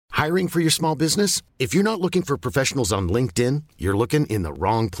Hiring for your small business? If you're not looking for professionals on LinkedIn, you're looking in the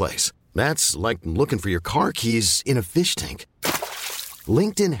wrong place. That's like looking for your car keys in a fish tank.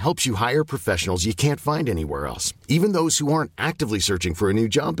 LinkedIn helps you hire professionals you can't find anywhere else, even those who aren't actively searching for a new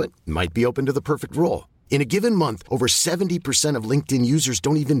job but might be open to the perfect role. In a given month, over 70% of LinkedIn users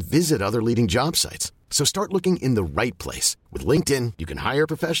don't even visit other leading job sites. So start looking in the right place. With LinkedIn, you can hire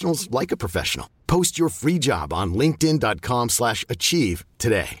professionals like a professional. Post your free job on linkedin.com/achieve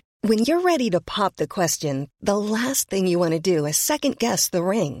today. When you're ready to pop the question, the last thing you want to do is second-guess the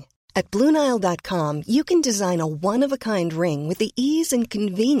ring. At BlueNile.com, you can design a one-of-a-kind ring with the ease and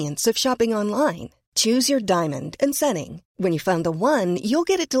convenience of shopping online. Choose your diamond and setting. When you find the one, you'll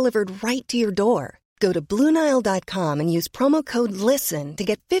get it delivered right to your door. Go to BlueNile.com and use promo code LISTEN to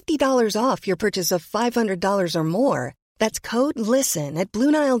get $50 off your purchase of $500 or more. That's code LISTEN at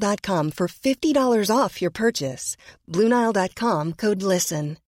BlueNile.com for $50 off your purchase. BlueNile.com, code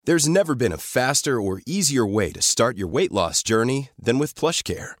LISTEN. There's never been a faster or easier way to start your weight loss journey than with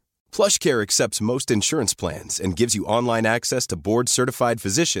PlushCare. PlushCare accepts most insurance plans and gives you online access to board-certified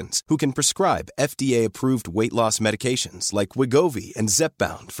physicians who can prescribe FDA-approved weight loss medications like Wegovy and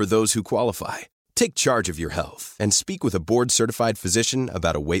Zepbound for those who qualify. Take charge of your health and speak with a board-certified physician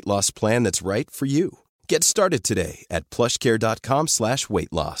about a weight loss plan that's right for you. Get started today at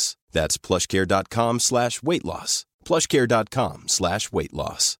plushcare.com/weight loss. That's plushcare.com/weight loss. plushcare.com/weight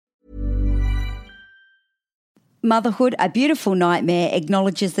loss. Motherhood, A Beautiful Nightmare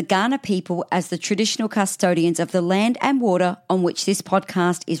acknowledges the Kaurna people as the traditional custodians of the land and water on which this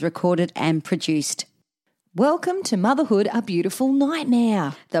podcast is recorded and produced. Welcome to Motherhood, A Beautiful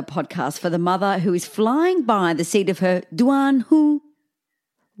Nightmare, the podcast for the mother who is flying by the seat of her Duan Hu.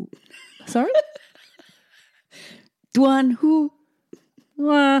 Sorry? Duan Hu.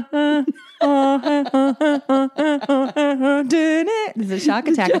 There's a shark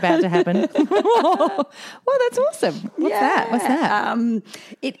attack about to happen. Well, that's awesome. What's that?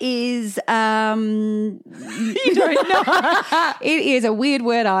 It is. You don't know. It is a weird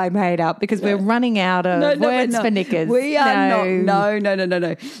word I made up because we're running out of words for knickers. We are not.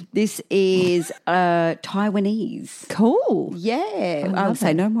 No. This is Taiwanese. Cool. Yeah. I'll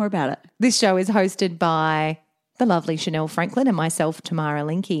say no more about it. This show is hosted by the lovely Chanel Franklin and myself, Tamara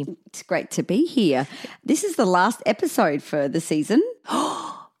Linky. It's great to be here. This is the last episode for the season.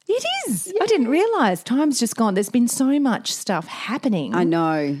 It is. Yeah. I didn't realise. Time's just gone. There's been so much stuff happening. I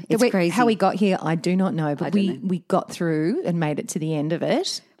know. It's crazy. How we got here, I do not know, but we got through and made it to the end of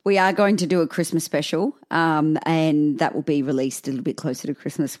it. We are going to do a Christmas special, and that will be released a little bit closer to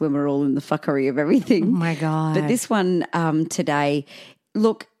Christmas when we're all in the fuckery of everything. Oh, my God. But this one today,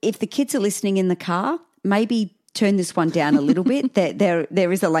 look, if the kids are listening in the car, maybe turn this one down a little bit. There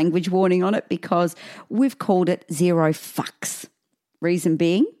is a language warning on it because we've called it Zero Fucks. Reason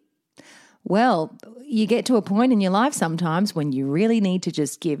being? Well, you get to a point in your life sometimes when you really need to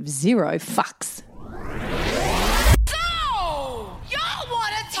just give zero fucks. So, y'all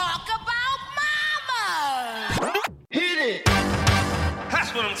want to talk about mama? Hit it!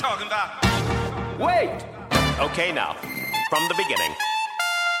 That's what I'm talking about. Wait! Okay, now, from the beginning.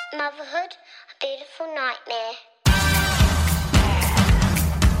 Motherhood, a beautiful nightmare.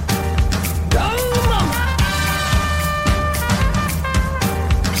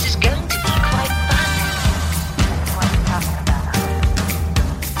 This is going to be quite fun. What are you talking about?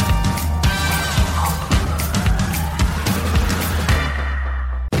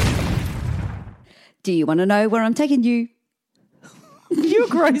 Do you want to know where I'm taking you? You're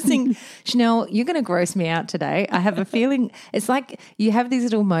grossing. Chanel, you're going to gross me out today. I have a feeling it's like you have these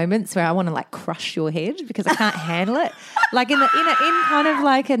little moments where I want to like crush your head because I can't handle it. Like in kind of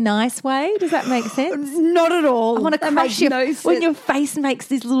like a nice way. Does that make sense? Not at all. I want to crush you when your face makes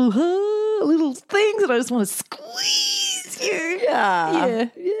these little things and I just want to squeeze you. Yeah.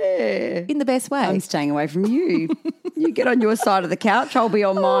 In the best way. I'm staying away from you. You get on your side of the couch, I'll be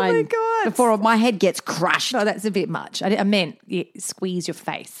on mine. Oh, my God. Before my head gets crushed. Oh, that's a bit much. I meant squeeze your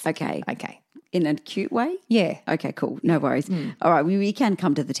face. Okay. Okay. In a cute way? Yeah. Okay, cool. No worries. All right, we can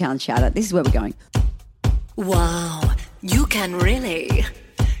come to the town shout out. This is where we're going. Wow, you can really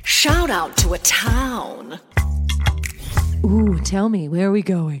shout out to a town. Ooh, tell me, where are we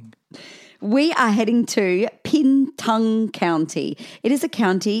going? We are heading to Pingtung County. It is a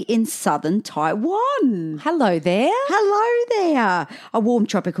county in southern Taiwan. Hello there. Hello there. A warm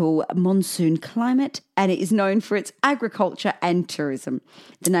tropical monsoon climate, and it is known for its agriculture and tourism.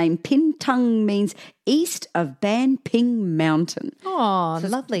 The name Pingtung means east of Ban Ping Mountain. Oh,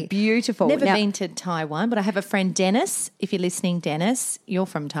 lovely. Beautiful. Never Now- been to Taiwan, but I have a friend, Dennis. If you're listening, Dennis, you're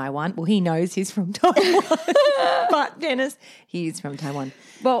from Taiwan. Well, he knows he's from Taiwan. But Dennis, he's from Taiwan.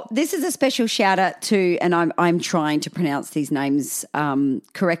 Well, this is a special shout out to, and I'm trying to pronounce these names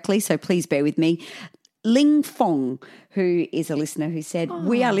correctly, so please bear with me. Ling Fong, who is a listener who said,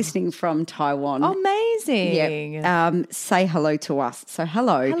 we are listening from Taiwan. Amazing. Yeah. Say hello to us. So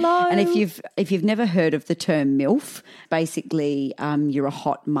hello. Hello. And if you've never heard of the term MILF, basically you're a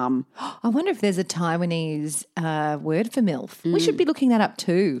hot mum. I wonder if there's a Taiwanese word for MILF. We should be looking that up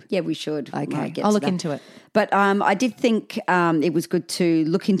too. Yeah, we should. Okay, I'll look into it. But I did think it was good to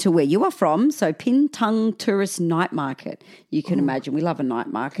look into where you are from. So Pingtung Tourist Night Market. You can imagine we love a night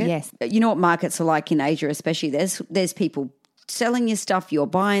market. Yes. You know what markets are like in Asia, especially. There's people selling you stuff, you're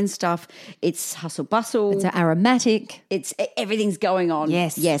buying stuff. It's hustle bustle. It's aromatic. It's everything's going on.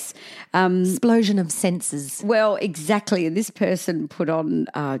 Yes. Yes. Explosion of senses. Well, exactly. And this person put on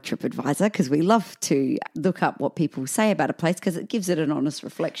TripAdvisor because we love to look up what people say about a place because it gives it an honest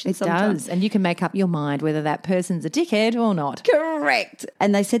reflection. It sometimes. does. And you can make up your mind whether that person's a dickhead or not. Correct.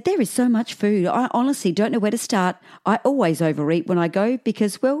 And they said, there is so much food. I honestly don't know where to start. I always overeat when I go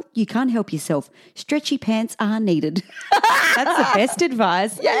because, well, you can't help yourself. Stretchy pants are needed. That's the best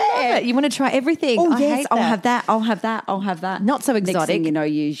advice. Yeah. I love it. You want to try everything. Oh, I yes, hate I'll that. have that. I'll have that. I'll have that. Not so Next exotic. thing you know,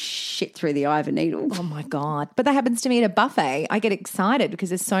 you shit through the eye of a needle. Oh my God. But that happens to me at a buffet. I get excited because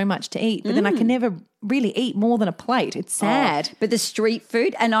there's so much to eat, but then I can never really eat more than a plate. It's sad. Oh, but the street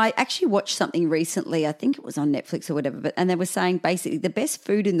food, and I actually watched something recently, I think it was on Netflix or whatever, and they were saying basically the best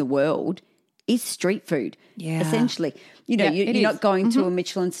food in the world is street food. Yeah. Essentially. You know, Yeah, it you're is. not going to a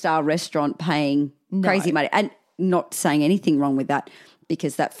Michelin star restaurant paying crazy money. And not saying anything wrong with that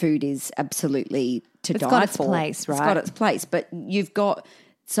because that food is absolutely to It's die got its for. place, It's right? got its place. But you've got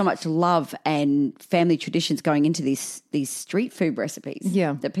so much love and family traditions going into these street food recipes.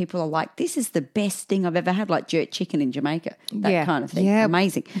 Yeah. That people are like, this is the best thing I've ever had, like jerk chicken in Jamaica, that Yeah. kind of thing. Yeah.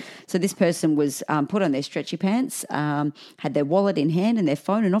 Amazing. So this person was put on their stretchy pants, had their wallet in hand and their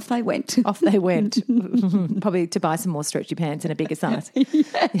phone, and off they went. Off they went. Probably to buy some more stretchy pants in a bigger size.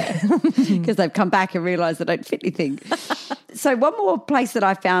 Because they've come back and realised they don't fit anything. So one more place that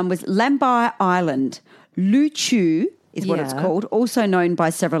I found was Lambai Island. Luchu is what it's Yeah. called, also known by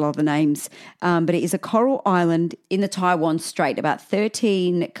several other names. But it is a coral island in the Taiwan Strait, about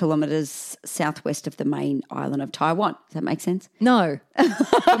 13 kilometres southwest of the main island of Taiwan. Does that make sense? No.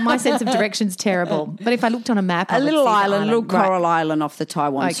 My sense of direction's terrible. But if I looked on a map, I A would little see the island, little Right. coral island off the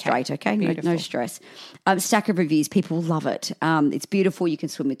Taiwan Okay. Strait, okay? No Beautiful. stress. Stack of reviews. People love it. It's beautiful. You can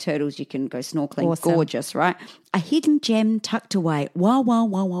swim with turtles. You can go snorkeling. Awesome. Gorgeous, right? A hidden gem tucked away. Wow, wow,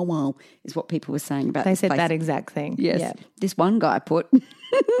 wow, wow, wow, is what people were saying about They this said place. that exact thing. Yes. Yeah. This one guy put,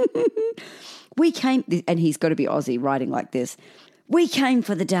 we came, and he's got to be Aussie writing like this. We came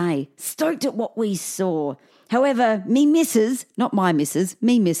for the day, stoked at what we saw. However, me missus, not my missus,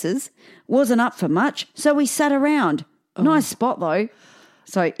 me missus, wasn't up for much, so we sat around. Nice spot though.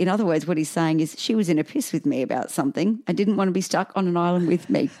 So in other words, what he's saying is she was in a piss with me about something and didn't want to be stuck on an island with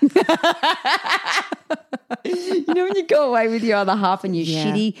me. You know when you go away with your other half and you're Yeah.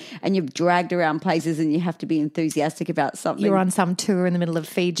 shitty and you're dragged around places and you have to be enthusiastic about something. You're on some tour in the middle of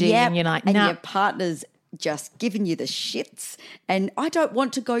Fiji Yep, and you're like, and nah. your partner's just giving you the shits. And I don't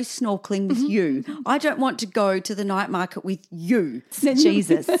want to go snorkeling with you. I don't want to go to the night market with you.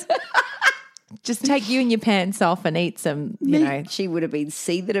 Jesus. Just take you and your pants off and eat some, you know. She would have been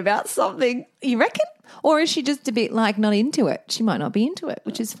seething about something. You reckon? Or is she just a bit like not into it? She might not be into it,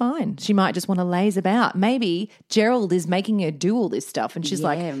 which is fine. She might just want to laze about. Maybe Gerald is making her do all this stuff and she's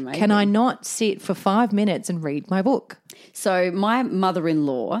like, maybe. can I not sit for 5 minutes and read my book? So my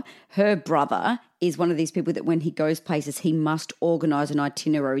mother-in-law, her brother is one of these people that when he goes places, he must organise an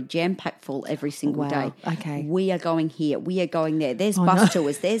itinerary jam-packed full every single Wow, day. okay. We are going here. We are going there. There's bus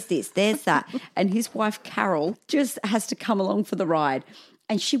tours. There's this. There's that. And his wife, Carol, just has to come along for the ride.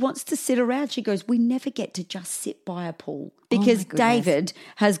 And she wants to sit around. She goes, we never get to just sit by a pool. because goodness. David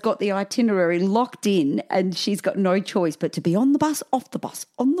has got the itinerary locked in and she's got no choice but to be on the bus, off the bus,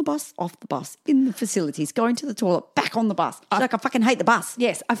 on the bus, off the bus, in the facilities, going to the toilet, back on the bus. She's like, I fucking hate the bus.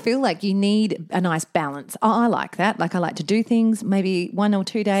 Yes, I feel like you need a nice balance. I like that. Like I like to do things maybe 1 or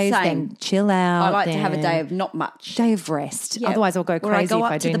 2 days, Same. then chill out. I like to have a then day of not much. day of rest. Yeah. Otherwise, I'll go Or I crazy go if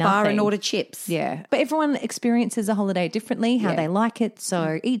up I to do the nothing. bar and order chips. Yeah, but everyone experiences a holiday differently, how Yeah. they like it.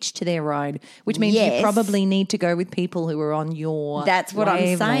 So each to their own, which means you Yes. probably need to go with people who are on your. That's what I'm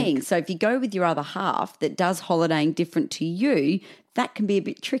wavelength. saying. So if you go with your other half that does holidaying different to you, that can be a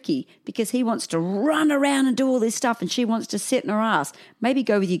bit tricky because he wants to run around and do all this stuff and she wants to sit on her ass. Maybe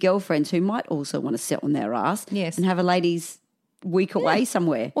go with your girlfriends who might also want to sit on their ass Yes. and have a ladies' week away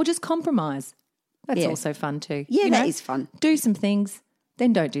somewhere. Or just compromise. That's Yeah. also fun too. Yeah, that is fun. Do some things,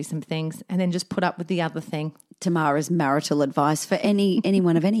 then don't do some things, and then just put up with the other thing. Tamara's marital advice for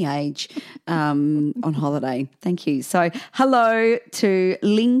anyone of any age on holiday. Thank you. So hello to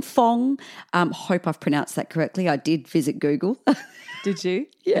Ling Fong. Hope I've pronounced that correctly. I did visit Google. Did you?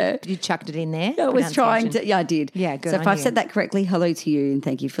 Yeah. You chucked it in there? I was trying to. Yeah, I did. Yeah, good So if on I've you. said that correctly, hello to you and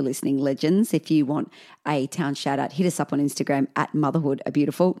thank you for listening, legends. If you want a town shout out, hit us up on Instagram at Motherhood a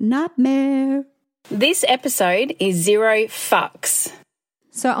Beautiful Nightmare. This episode is Zero Fucks.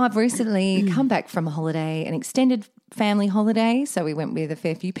 So I've recently come back from a holiday, an extended family holiday. So we went with a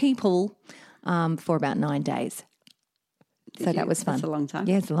fair few people for about 9 days. So that was fun. That's a long time.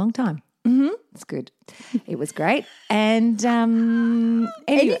 Yeah, it's a long time. It's good. It was great. And anyway,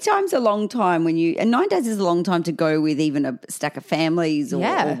 Any time's a long time when you, and 9 days is a long time to go with even a stack of families or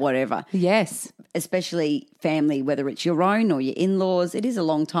whatever. yes. Especially family, whether it's your own or your in-laws, it is a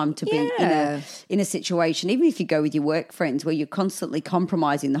long time to be in a situation, even if you go with your work friends where you're constantly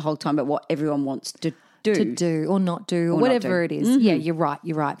compromising the whole time about what everyone wants to do. To do or not do or not whatever do. it is. Yeah, you're right.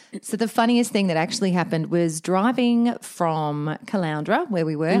 You're right. So the funniest thing that actually happened was driving from Caloundra, where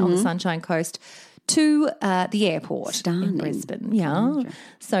we were on the Sunshine Coast, to the airport Stunning. in Brisbane. Yeah.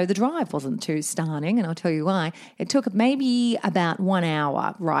 So the drive wasn't too stunning, and I'll tell you why. It took maybe about 1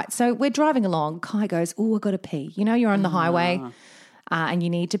 hour, right? So we're driving along. Kai goes, oh, I've got to pee. You know, you're on the highway and you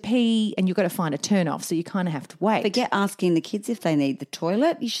need to pee and you've got to find a turn off, so you kind of have to wait. Forget asking the kids if they need the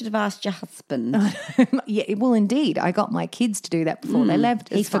toilet. You should have asked your husband. Yeah, well, indeed. I got my kids to do that before they left.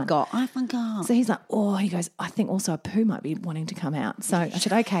 He It's fine. forgot. I forgot. So he's like, oh, he goes, I think also a poo might be wanting to come out. So I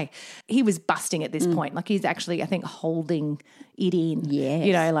said, okay. He was busting at this point. Like he's actually, I think, holding it in. Yes.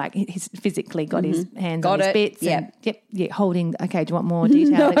 You know, like he's physically got his hands Got on his it. bits. Yep. And, yep. Holding, okay, do you want more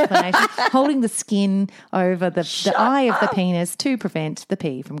detailed explanation? Holding the skin over the eye of the penis to prevent the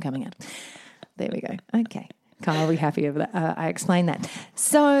pee from coming out. There we go. Okay. Kyle will be happy over that. I explained that.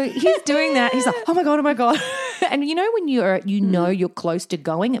 So he's doing that. He's like, oh my God, oh my God. And you know when you're close to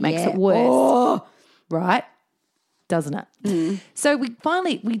going, it makes it worse. Oh. Right? Doesn't it? So we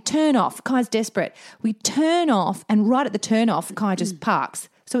turn off. Kai's desperate. We turn off, and right at the turn off, Kai just parks.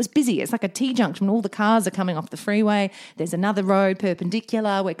 So it's busy. It's like a T-junction. All the cars are coming off the freeway. There's another road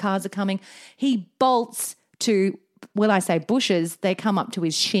perpendicular where cars are coming. He bolts to, when I say bushes, they come up to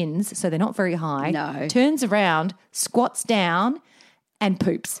his shins, so they're not very high. No. Turns around, squats down, and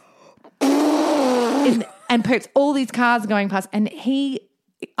poops. And poops. All these cars are going past, and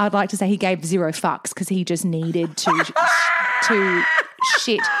I'd like to say he gave zero fucks because he just needed to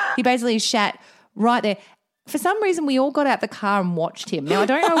shit. He basically shat right there. For some reason, we all got out the car and watched him. Now, I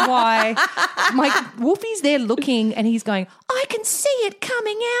don't know why. Wolfie's there looking and he's going, I can see it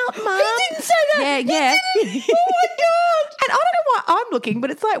coming out, Mum. He didn't say that. Yeah. He didn't. Oh, my God. And I don't know why I'm looking, but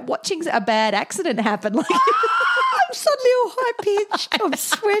it's like watching a bad accident happen. Like, I'm suddenly all high-pitched. I'm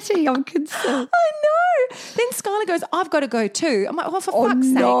sweaty. I'm concerned. I know. Then Skylar goes, I've got to go too. I'm like, oh, for fuck's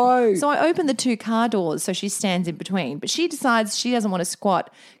no. sake. So I open the 2 car doors so she stands in between. But she decides she doesn't want to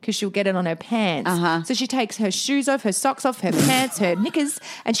squat because she'll get it on her pants. So she takes her shoes off, her socks off, her pants, her knickers,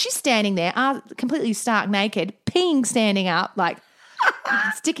 and she's standing there completely stark naked, peeing standing up, like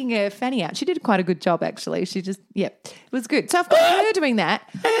sticking her fanny out. She did quite a good job, actually. She just, it was good. So I've got her doing that.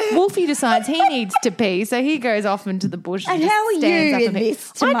 Wolfie decides he needs to pee, so he goes off into the bush. And just how are stands you up in and pees.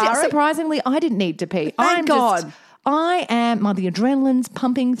 this, Tamara? Surprisingly, I didn't need to pee. Thank God. The adrenaline's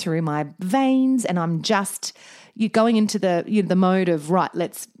pumping through my veins, and I'm just going into the mode of, right,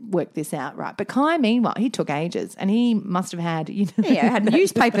 let's work this out, right? But Kai, meanwhile, he took ages, and he must have had, had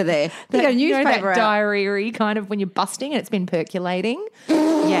newspaper there. He got a newspaper that out. diary kind of when you're busting and it's been percolating.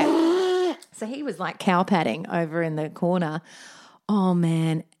 Yeah. So he was like cow patting over in the corner. Oh,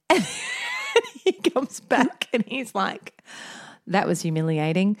 man. And he comes back and he's like, that was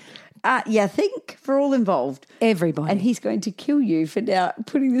humiliating. Yeah, think for all involved. Everybody. And he's going to kill you for now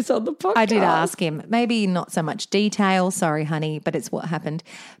putting this on the podcast. I did ask him, maybe not so much detail, sorry, honey, but it's what happened.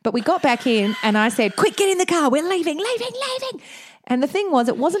 But we got back in and I said, quick, get in the car, we're leaving. And the thing was,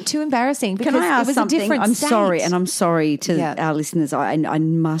 it wasn't too embarrassing because Can I ask it was something? a different I'm state. sorry, and I'm sorry to Yeah. our listeners. I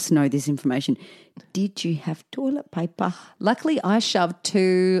must know this information. Did you have toilet paper? Luckily, I shoved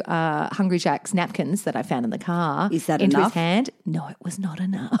 2 Hungry Jack's napkins that I found in the car Is that into enough? his hand. No, it was not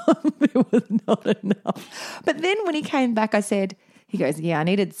enough. It was not enough. But then when he came back, he goes, yeah, I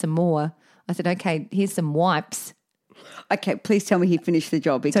needed some more. I said, okay, here's some wipes. Okay, please tell me he finished the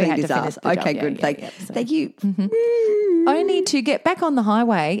job. He So he cleaned had his to finish ass. the job. Okay, Yeah, good. yeah, so- Thank you. Only to get back on the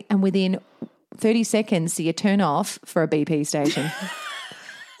highway and within 30 seconds, you turn off for a BP station.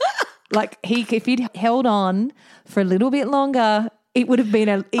 Like if he'd held on for a little bit longer, it would have been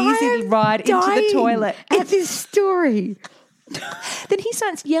an easy ride into the toilet. At this story. Then he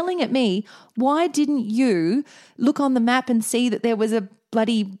starts yelling at me, why didn't you look on the map and see that there was a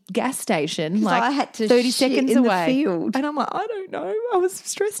bloody gas station like I had to 30 shit seconds in the away? field. And I'm like, I don't know. I was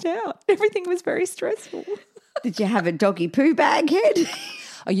stressed out. Everything was very stressful. Did you have a doggy poo bag head?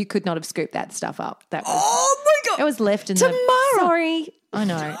 Oh, you could not have scooped that stuff up. That was, Oh my God. it was left in Tamara. Sorry. I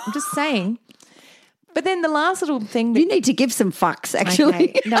know. I'm just saying. But then the last little thing that You need to give some fucks, actually.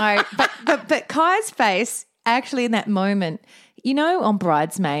 Okay. No, but Kai's face actually in that moment, you know, on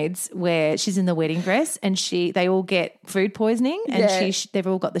Bridesmaids where she's in the wedding dress and they all get food poisoning and Yeah. they've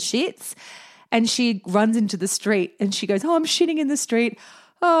all got the shits, and she runs into the street and she goes, oh, I'm shitting in the street.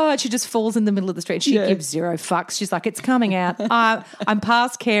 Oh, and she just falls in the middle of the street. She gives 0 fucks. She's like, it's coming out. I'm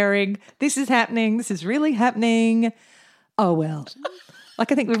past caring. This is happening. This is really happening. Oh, well.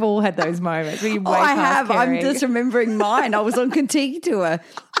 Like, I think we've all had those moments where you way I past have. caring. I'm just remembering mine. I was on Contigo tour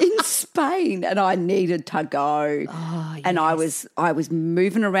in Spain and I needed to go. Oh, and I was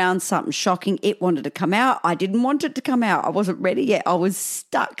moving around something shocking. It wanted to come out. I didn't want it to come out. I wasn't ready yet. I was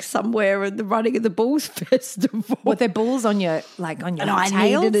stuck somewhere in the running of the Bulls Festival. Were there balls on your and I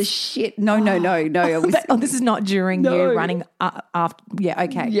tails? needed a shit. No. I was, This is not during No. you running after. Yeah,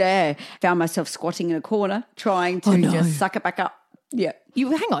 okay. yeah. Found myself squatting in a corner trying to just suck it back up. Yeah.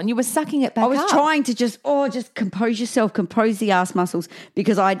 Hang on, you were sucking it back I was up. trying to just compose yourself, compose the ass muscles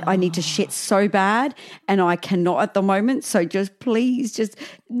because I need to shit so bad and I cannot at the moment. So just please,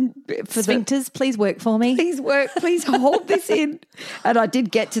 for Sphincters, please work for me. please hold this in. And I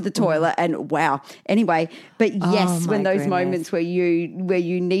did get to the toilet and wow. Anyway, but yes, my when those goodness. moments where you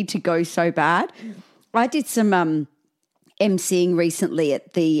need to go so bad. I did some emceeing recently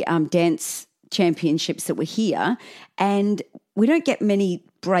at the dance championships that were here, and we don't get many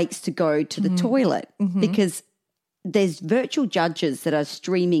breaks to go to the toilet because there's virtual judges that are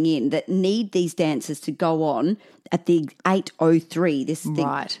streaming in that need these dancers to go on at the 8:03. This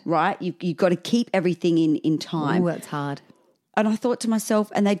thing, right? You've got to keep everything in time. Oh, that's hard. And I thought to myself,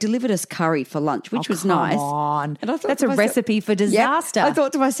 and they delivered us curry for lunch, which was nice. On. And I thought That's to a myself- recipe for Yep. disaster. I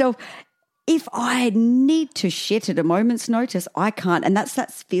thought to myself, if I need to shit at a moment's notice, I can't. And that's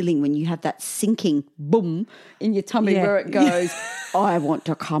that feeling when you have that sinking boom in your tummy Yeah. where it goes, I want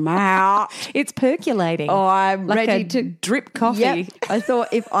to come out. It's percolating. Oh, I'm like ready a to drip coffee. Yep. I thought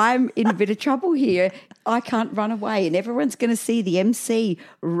if I'm in a bit of trouble here, I can't run away. And everyone's going to see the MC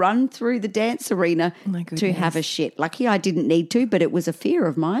run through the dance arena my to goodness. have a shit. Lucky I didn't need to, but it was a fear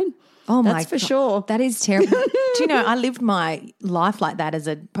of mine. Oh my That's for God. sure. That is terrible. Do you know, I lived my life like that as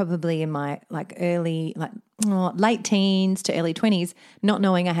probably in my late teens to early 20s, not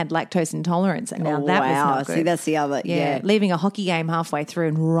knowing I had lactose intolerance. And now that was not good. See, that's the other. Yeah. Leaving a hockey game halfway through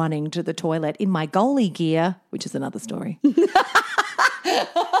and running to the toilet in my goalie gear, which is another story.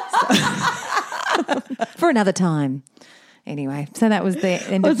 For another time. Anyway, so that was the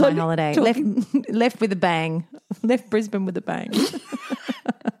end of my holiday. Left with a bang. Left Brisbane with a bang.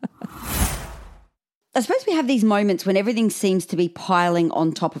 I suppose we have these moments when everything seems to be piling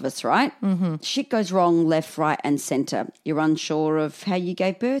on top of us, right? Mm-hmm. Shit goes wrong left, right and centre. You're unsure of how you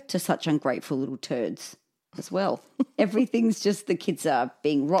gave birth to such ungrateful little turds as well. Everything's just, the kids are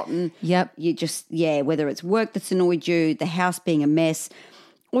being rotten. Yep. You just, whether it's work that's annoyed you, the house being a mess,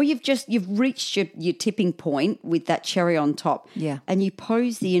 or you've reached your tipping point with that cherry on top. Yeah. And you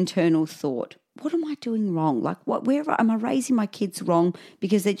pose the internal thought, what am I doing wrong? Like, where am I raising my kids wrong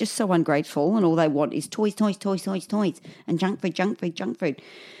because they're just so ungrateful and all they want is toys, and junk food.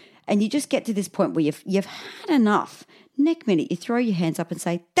 And you just get to this point where you've had enough. Next minute, you throw your hands up and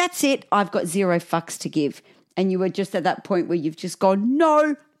say, that's it, I've got 0 fucks to give. And you are just at that point where you've just gone,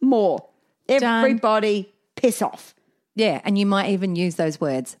 no more. Everybody piss off. Yeah, and you might even use those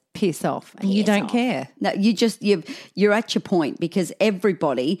words, piss off, and you don't care. No, you're at your point because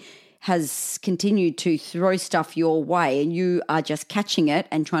everybody has continued to throw stuff your way and you are just catching it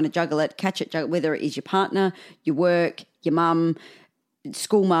and trying to juggle it, whether it is your partner, your work, your mum,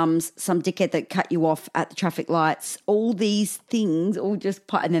 school mums, some dickhead that cut you off at the traffic lights, all these things,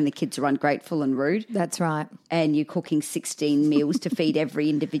 and then the kids are ungrateful and rude. That's right. And you're cooking 16 meals to feed every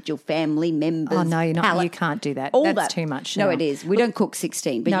individual family member. Oh, no, you're not. You can't do that. That's too much. No, it is. We don't cook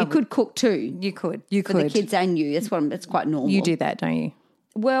 16, but you could cook 2. You could. For the kids and you. That's quite normal. You do that, don't you?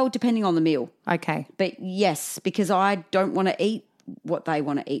 Well, depending on the meal. Okay. But yes, because I don't want to eat what they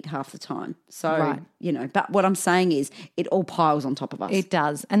want to eat half the time. So, right. But what I'm saying is it all piles on top of us. It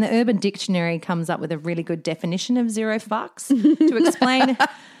does. And the Urban Dictionary comes up with a really good definition of zero fucks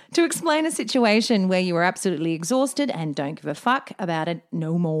to explain a situation where you are absolutely exhausted and don't give a fuck about it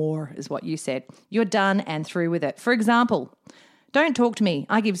no more, is what you said. You're done and through with it. For example, don't talk to me.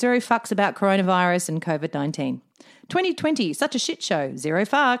 I give zero fucks about coronavirus and COVID-19. 2020, such a shit show. Zero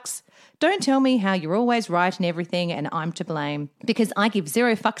fucks. Don't tell me how you're always right in everything and I'm to blame because I give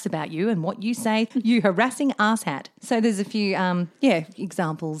zero fucks about you and what you say, you harassing asshat. So there's a few,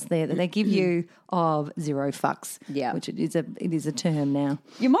 examples there that they give you of zero fucks, which it is a term now.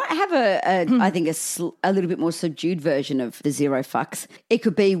 You might have I think a little bit more subdued version of the zero fucks. It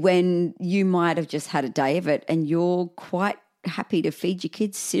could be when you might have just had a day of it and you're quite happy to feed your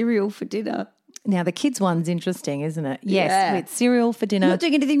kids cereal for dinner. Now, the kids one's interesting, isn't it? Yes, with cereal for dinner. You're not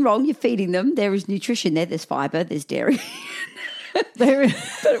doing anything wrong. You're feeding them. There is nutrition there. There's fibre. There's dairy. But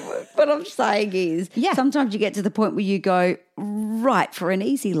what I'm saying is sometimes you get to the point where you go, right, for an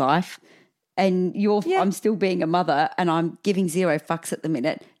easy life, and I'm still being a mother and I'm giving zero fucks at the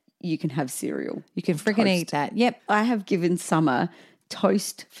minute, you can have cereal. You can freaking eat that. Yep. I have given Summer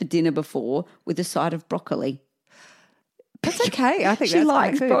toast for dinner before with a side of broccoli. That's okay. I think she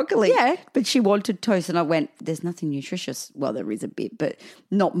likes broccoli. Yeah. But she wanted toast and I went, there's nothing nutritious. Well, there is a bit, but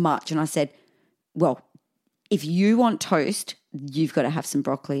not much. And I said, well, if you want toast, you've got to have some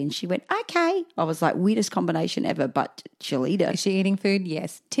broccoli. And she went, okay. I was like, weirdest combination ever, but she'll eat it. Is she eating food?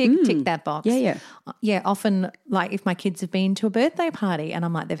 Yes. Tick that box. Yeah. Yeah, often like if my kids have been to a birthday party and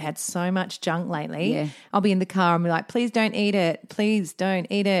I'm like, they've had so much junk lately, I'll be in the car and be like, please don't eat it. Please don't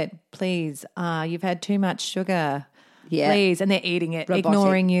eat it. Please, you've had too much sugar. Yeah. Please. And they're eating it,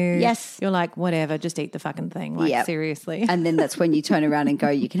 ignoring you. Yes. You're like, whatever, just eat the fucking thing. Like, seriously. And then that's when you turn around and go,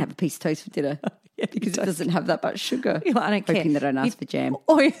 you can have a piece of toast for dinner because it doesn't have that much sugar. You're like, I don't care. Hoping that I don't ask for jam.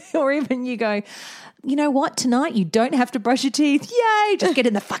 Or even you go, you know what, tonight you don't have to brush your teeth. Yay, just get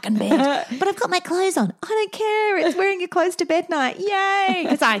in the fucking bed. But I've got my clothes on. I don't care. It's wearing your clothes to bed night. Yay.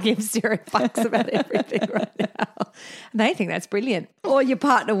 Because I give zero fucks about everything right now. And they think that's brilliant. Or your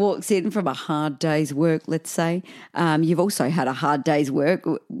partner walks in from a hard day's work, let's say. You've also had a hard day's work,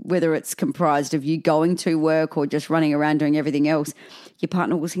 whether it's comprised of you going to work or just running around doing everything else. Your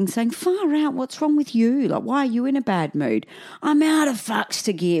partner walks in saying, far out, what's wrong with you? Like, why are you in a bad mood? I'm out of fucks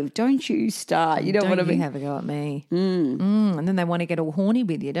to give. Don't you start. You know what I mean? You have a go at me. And then they want to get all horny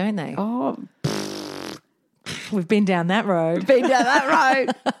with you, don't they? Oh, we've been down that road.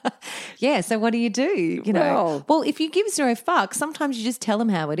 Yeah, so what do? You know, well, if you give zero fucks, sometimes you just tell them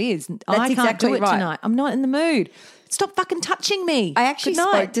how it is. I can't do it tonight. I'm not in the mood. Stop fucking touching me. I actually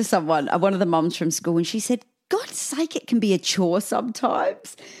spoke to someone, one of the mums from school, and she said, God's sake, it can be a chore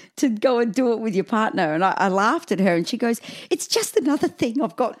sometimes to go and do it with your partner. And I laughed at her and she goes, it's just another thing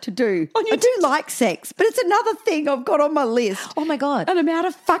I've got to do. I do like sex, but it's another thing I've got on my list. Oh, my God. And I'm out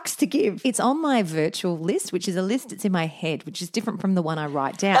of fucks to give. It's on my virtual list, which is a list that's in my head, which is different from the one I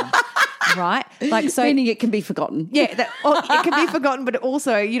write down. Right? Like, so meaning it can be forgotten. Yeah, it can be forgotten, but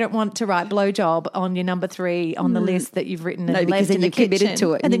also you don't want to write blowjob on your number 3 on the list that you've written and left because then in the you're committed kitchen.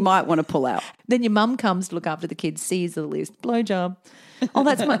 to it and you might want to pull out. Then your mum comes to look after the kids, sees the list, blowjob. Oh,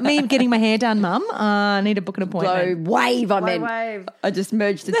 that's me getting my hair done, Mum. I need to book an appointment. Wave. I just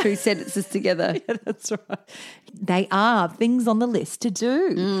merged the 2 sentences together. Yeah, that's right. They are things on the list to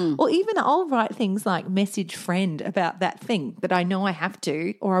do. Or even I'll write things like message friend about that thing that I know I have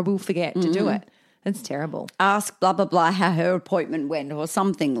to or I will forget to do it. It's terrible. Ask blah, blah, blah how her appointment went or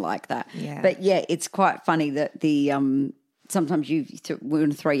something like that. Yeah. But, yeah, it's quite funny that sometimes you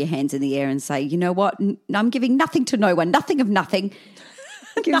want to throw your hands in the air and say, you know what, I'm giving nothing to no one, nothing of nothing.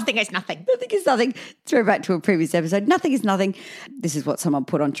 Nothing is nothing. Nothing is nothing. Throw back to a previous episode. Nothing is nothing. This is what someone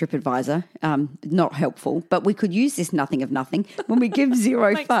put on TripAdvisor. Not helpful, but we could use this nothing of nothing when we give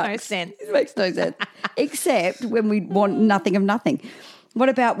zero Makes fucks. no sense. It makes no sense. Except when we want nothing of nothing. What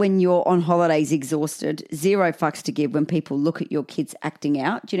about when you're on holidays exhausted, zero fucks to give when people look at your kids acting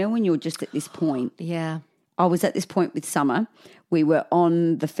out? Do you know when you're just at this point? Yeah. I was at this point with Summer we were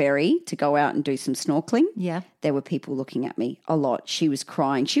on the ferry to go out and do some snorkeling. Yeah. There were people looking at me a lot. She was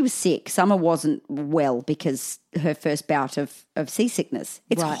crying. She was sick. Summer wasn't well because her first bout of seasickness.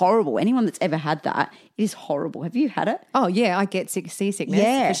 It's horrible. Anyone that's ever had that, it is horrible. Have you had it? Oh, yeah, I get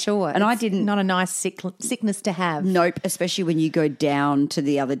seasickness for sure. And I didn't. Not a nice sickness to have. Nope, especially when you go down to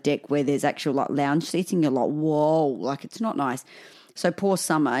the other deck where there's actual like lounge seating. You're like, whoa, like it's not nice. So poor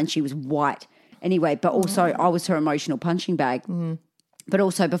Summer, and she was white. Anyway, but also I was her emotional punching bag. But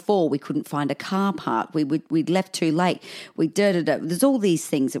also before we couldn't find a car park. We'd left too late. There's all these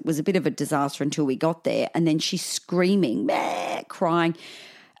things. It was a bit of a disaster until we got there. And then she's screaming, crying.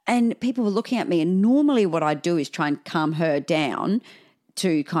 And people were looking at me. And normally what I do is try and calm her down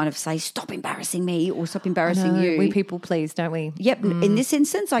to kind of say, stop embarrassing me or stop embarrassing you. We people please, don't we? Yep. In this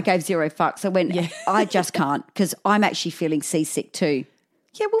instance, I gave 0 fucks. I went, I just can't because I'm actually feeling seasick too.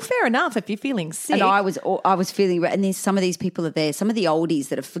 Yeah, well, fair enough if you're feeling sick. And I was feeling, and there's some of these people are there, some of the oldies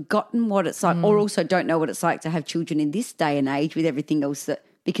that have forgotten what it's like or also don't know what it's like to have children in this day and age with everything else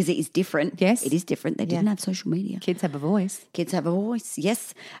because it is different. Yes. It is different. They didn't have social media. Kids have a voice. Kids have a voice,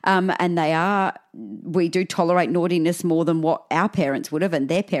 yes. And we do tolerate naughtiness more than what our parents would have and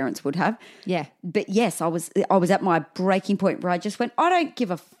their parents would have. Yeah. But yes, I was at my breaking point where I just went, I don't give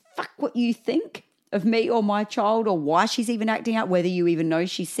a fuck what you think of me or my child or why she's even acting out, whether you even know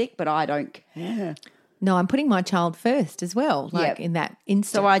she's sick, but I don't care. No, I'm putting my child first as well, in that instance.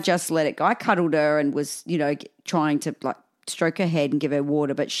 So I just let it go. I cuddled her and was, trying to like stroke her head and give her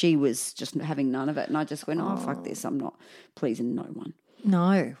water, but she was just having none of it. And I just went, fuck this. I'm not pleasing no one.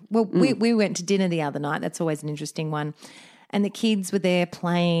 No. Well, we went to dinner the other night. That's always an interesting one. And the kids were there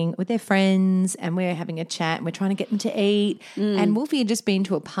playing with their friends and we're having a chat and we're trying to get them to eat. And Wolfie had just been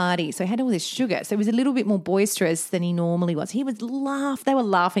to a party, so he had all this sugar. So he was a little bit more boisterous than he normally was. They were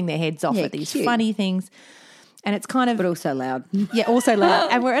laughing their heads off at these funny things. And it's kind of... But also loud. Yeah, also loud.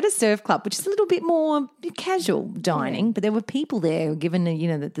 And we're at a surf club, which is a little bit more casual dining, but there were people there who were given,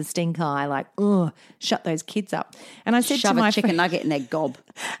 the stink eye, like, shut those kids up. And I said Shove to my a chicken friend, nugget in their gob.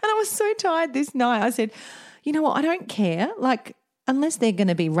 And I was so tired this night. I said, you know what, I don't care. Like, unless they're going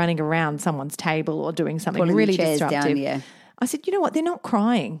to be running around someone's table or doing something Pulling really the chairs disruptive. down, yeah. I said, you know what, they're not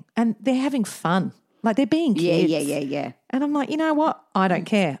crying and they're having fun. Like, they're being kids. Yeah. And I'm like, you know what? I don't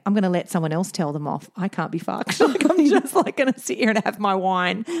care. I'm going to let someone else tell them off. I can't be fucked. Like, I'm just like going to sit here and have my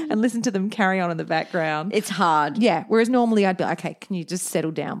wine and listen to them carry on in the background. It's hard. Yeah. Whereas normally I'd be like, okay, can you just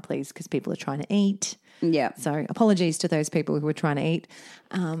settle down, please? Because people are trying to eat. Yeah. So apologies to those people who were trying to eat.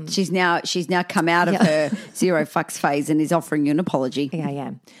 She's now come out of her 0 fucks phase and is offering you an apology. Yeah, I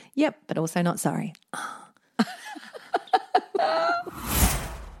am. Yep, but also not sorry.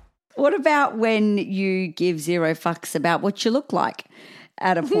 What about when you give 0 fucks about what you look like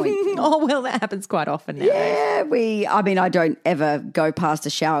at a point? Oh, well, that happens quite often now. Yeah, I don't ever go past a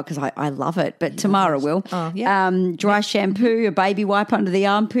shower because I love it, but Tamara will. Oh, yeah. Dry shampoo, a baby wipe under the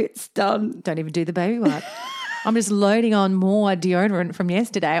armpits, done. Don't even do the baby wipe. I'm just loading on more deodorant from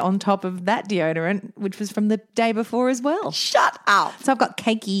yesterday on top of that deodorant, which was from the day before as well. Shut up. So I've got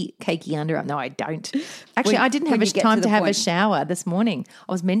cakey underarm. No, I don't. Actually, I didn't have when you get time to to the have a point. shower this morning.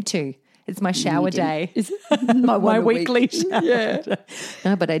 I was meant to. It's my shower day. My weekly week. shower. Yeah.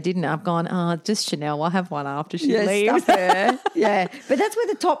 No, but I didn't. I've gone, just Chanel. I'll have one after she Yeah, leaves. stuff her. Yeah. But that's where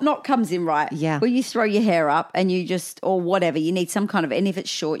the top knot comes in, right? Yeah. Where you throw your hair up and you just, or whatever, you need some kind of, and if it's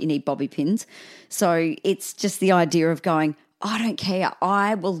short, you need bobby pins. So it's just the idea of going, I don't care.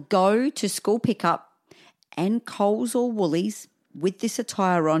 I will go to school pickup and Coles or Woolies with this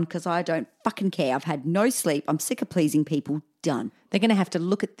attire on because I don't fucking care. I've had no sleep. I'm sick of pleasing people. Done. They're going to have to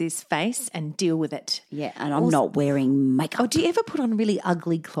look at this face and deal with it. Yeah, and I'm not wearing makeup. Oh, do you ever put on really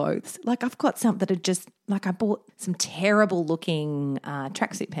ugly clothes? Like, I've got some that are just, like, I bought some terrible looking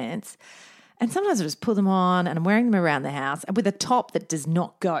tracksuit pants, and sometimes I just put them on and I'm wearing them around the house with a top that does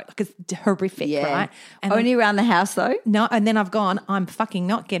not go. Like, it's horrific, right? And Only around the house though? No, and then I've gone, I'm fucking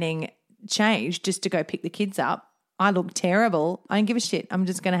not getting changed just to go pick the kids up. I look terrible. I don't give a shit. I'm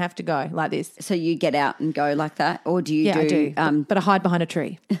just going to have to go like this. So you get out and go like that? Or do you I do. But I hide behind a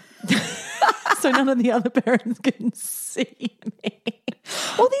tree. So none of the other parents can see me.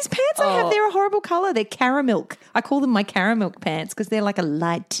 All these pants I have, they're a horrible colour. They're caramel. I call them my caramel pants because they're like a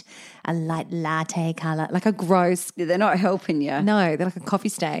light latte colour, like a gross. They're not helping you. No, they're like a coffee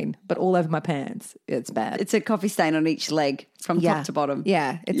stain, but all over my pants. It's bad. It's a coffee stain on each leg from top to bottom.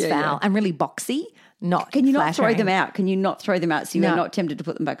 Yeah, it's foul and really boxy. Not Can you not flattering. throw them out? Can you not throw them out so you're not tempted to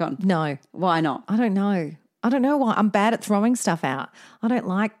put them back on? No. Why not? I don't know. I don't know why. I'm bad at throwing stuff out. I don't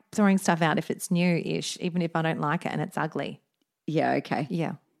like throwing stuff out if it's new-ish, even if I don't like it and it's ugly. Yeah, okay.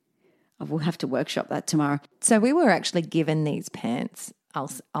 Yeah. I will have to workshop that tomorrow. So we were actually given these pants.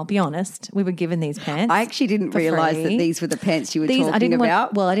 I'll be honest. We were given these pants. I actually didn't realise that these were the pants you were talking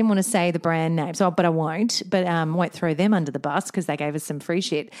about. I didn't want to say the brand names, but I won't. But won't throw them under the bus because they gave us some free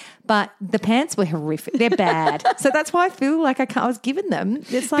shit. But the pants were horrific. They're bad. So that's why I feel like I was given them.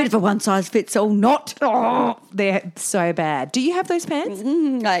 It's like, bit of a one-size-fits-all knot. Oh, they're so bad. Do you have those pants?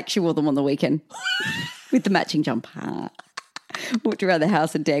 I actually wore them on the weekend with the matching jumper. Walked around the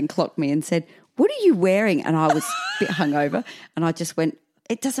house and Dan clocked me and said, "What are you wearing?" And I was a bit hungover and I just went,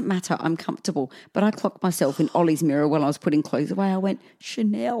 "It doesn't matter, I'm comfortable." But I clocked myself in Ollie's mirror when I was putting clothes away. I went,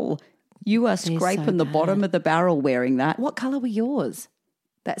 "Chanel, you are scraping the bottom of the barrel wearing that." What colour were yours?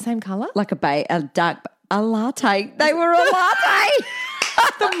 That same colour? Like a latte. They were a latte.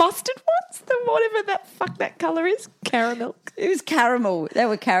 The mustard ones? Whatever that colour is. Caramel. It was caramel. They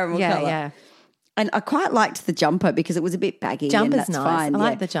were caramel colour. Yeah. And I quite liked the jumper because it was a bit baggy. Jumper's and that's nice. fine. I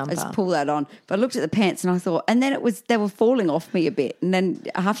like the jumper. I just pull that on. But I looked at the pants and I thought, and then they were falling off me a bit. And then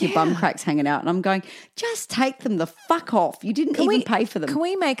half your bum crack's hanging out. And I'm going, just take them the fuck off. You didn't even pay for them. Can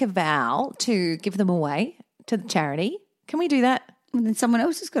we make a vow to give them away to the charity? Can we do that? And then someone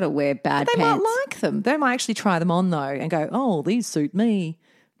else has got to wear bad They pants. might like them. They might actually try them on though and go, "Oh, these suit me."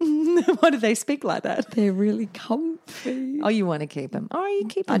 Why do they speak like that? They're really comfy. Oh, you want to keep them? Oh, you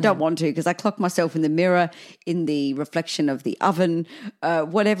keep them. I don't want to because I clock myself in the mirror, in the reflection of the oven,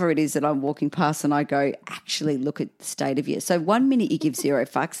 whatever it is that I'm walking past, and I go, actually look at the state of you. So 1 minute you give zero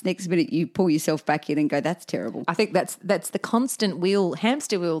fucks, next minute you pull yourself back in and go, that's terrible. I think that's the constant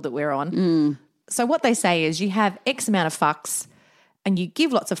hamster wheel that we're on. So what they say is you have X amount of fucks and you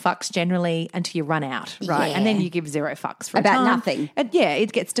give lots of fucks generally until you run out, right? Yeah. And then you give zero fucks for About a time. nothing. And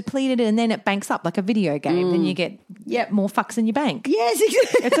it gets depleted and then it banks up like a video game. Then you get more fucks in your bank. Yes,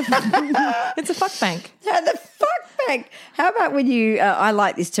 exactly. It's a fuck bank. The fuck bank. How about when you, I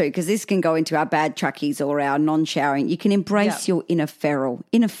like this too, because this can go into our bad truckies or our non-showering. You can embrace your inner feral,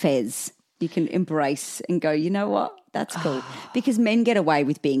 inner fez. You can embrace and go, you know what? That's cool. Because men get away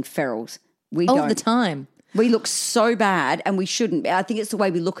with being ferals. We All don't. the time. We look so bad and we shouldn't. I think it's the way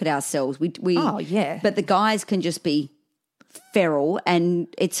we look at ourselves. We Oh, yeah. But the guys can just be feral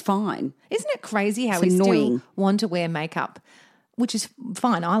and it's fine. Isn't it crazy how It's we annoying. still want to wear makeup, which is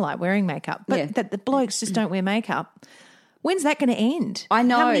fine. I like wearing makeup, but that the blokes just don't wear makeup. When's that going to end? I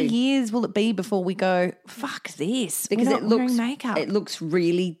know. How many years will it be before we go, fuck this? Because we're not wearing makeup. It looks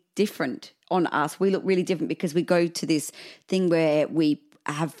really different on us. We look really different because we go to this thing where we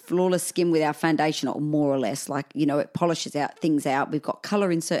have flawless skin with our foundation, or more or less, like, you know, it polishes things out. We've got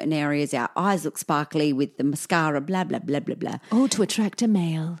colour in certain areas. Our eyes look sparkly with the mascara, blah, blah, blah, blah, blah. Oh, to attract a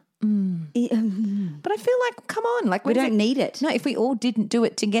male. But I feel like, come on. Like We don't need it. No, if we all didn't do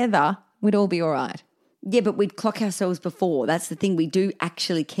it together, we'd all be all right. Yeah, but we'd clock ourselves before. That's the thing. We do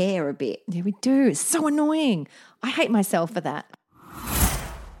actually care a bit. Yeah, we do. It's so annoying. I hate myself for that.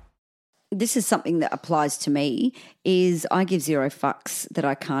 This is something that applies to me, is I give zero fucks that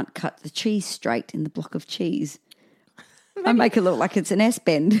I can't cut the cheese straight in the block of cheese. I make it look like it's an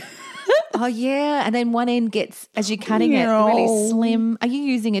S-bend. Oh, yeah. And then one end gets, as you're cutting it, really slim. Are you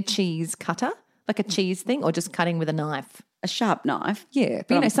using a cheese cutter, like a cheese thing, or just cutting with a knife? A sharp knife. Yeah.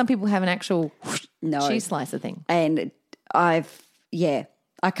 But you know, some people have an actual cheese slicer thing. And I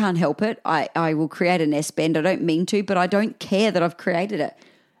can't help it. I will create an S-bend. I don't mean to, but I don't care that I've created it.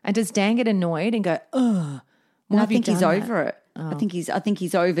 And does Dan get annoyed and go, "Oh, no, I think he's over it. I think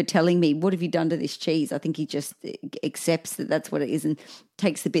he's over telling me, what have you done to this cheese? I think he just accepts that that's what it is and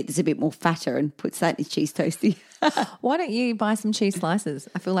takes the bit that's a bit more fatter and puts that in his cheese toasty. Why don't you buy some cheese slices?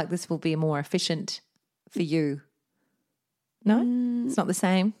 I feel like this will be more efficient for you. No, it's not the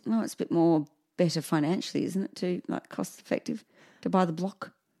same. No, it's a bit more better financially, isn't it? To like cost effective to buy the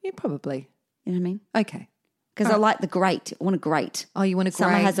block. Yeah, probably. You know what I mean? Okay. Because I like the grate. I want a grate. Oh, you want a grate?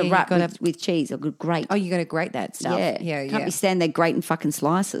 Someone has a Yeah, wrap with cheese. A good grate. Oh, you got to grate that stuff. Yeah. Can't be standing there grating fucking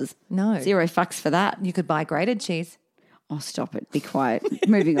slices. No. Zero fucks for that. You could buy grated cheese. Oh, stop it. Be quiet.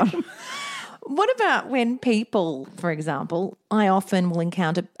 Moving on. What about when people, for example, I often will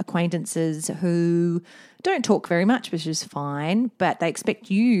encounter acquaintances who don't talk very much, which is fine, but they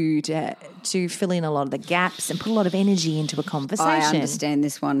expect you to fill in a lot of the gaps and put a lot of energy into a conversation. I understand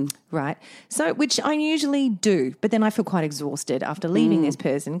this one. Right. So, which I usually do, but then I feel quite exhausted after leaving this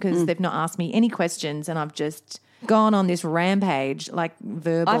person because they've not asked me any questions and I've just gone on this rampage, like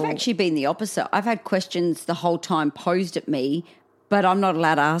verbal. I've actually been the opposite. I've had questions the whole time posed at me, but I'm not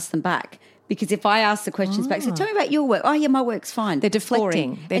allowed to ask them back. Because if I ask the questions back, so tell me about your work. Oh, yeah, my work's fine. They're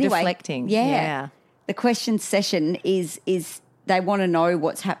deflecting. Boring. They're Anyway, deflecting. Yeah. Yeah. The question session is they want to know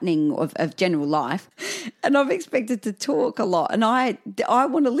what's happening of general life. And I'm expected to talk a lot. And I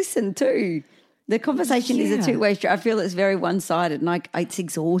want to listen too. The conversation is a two-way street. I feel it's very one-sided and it's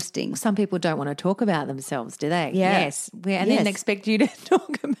exhausting. Some people don't want to talk about themselves, do they? Yeah. Yes. And then expect you to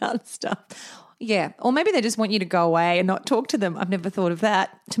talk about stuff. Yeah. Or maybe they just want you to go away and not talk to them. I've never thought of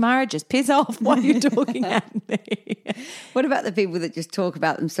that. Tamara, just piss off while you're talking at me. What about the people that just talk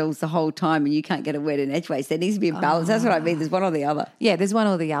about themselves the whole time and you can't get a word in edgeways? There needs to be a balance. That's what I mean. There's one or the other. Yeah, there's one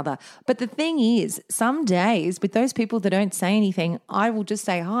or the other. But the thing is, some days with those people that don't say anything, I will just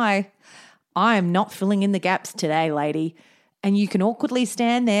say, hi, I am not filling in the gaps today, lady. And you can awkwardly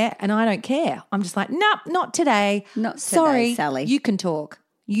stand there and I don't care. I'm just like, nope, not today. Not today, Sorry, Sally. You can talk.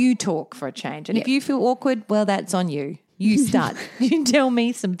 You talk for a change. And if you feel awkward, well, that's on you. You start. You tell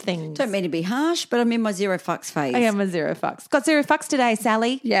me some things. Don't mean to be harsh, but I'm in my zero fucks phase. I am a zero fucks. Got zero fucks today,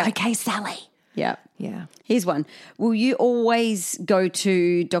 Sally. Yeah. Okay, Sally. Yeah. Yeah. Here's one. Will you always go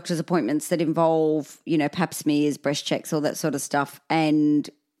to doctor's appointments that involve, pap smears, breast checks, all that sort of stuff, and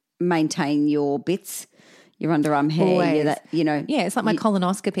maintain your bits, your underarm hair? Always. Yeah, it's like my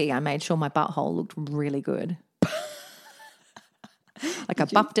colonoscopy. I made sure my butthole looked really good. I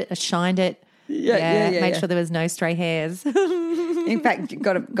buffed it, I shined it. Made sure there was no stray hairs. In fact,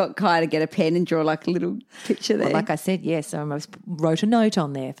 got Kai to get a pen and draw like a little picture there. Well, like I said, yes, I almost wrote a note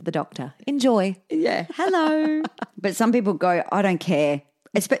on there for the doctor. Enjoy. Yeah. Hello. But some people go, I don't care.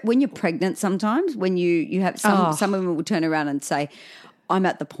 When you're pregnant sometimes, when you have some women will turn around and say, I'm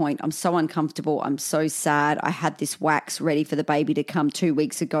at the point, I'm so uncomfortable, I'm so sad. I had this wax ready for the baby to come 2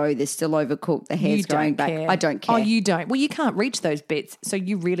 weeks ago. They're still overcooked. The hair's going back. I don't care. Oh, you don't. Well, you can't reach those bits, so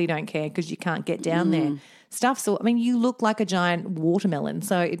you really don't care because you can't get down there. You look like a giant watermelon,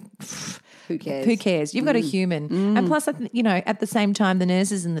 so who cares? Who cares? You've got a human. And plus, at the same time, the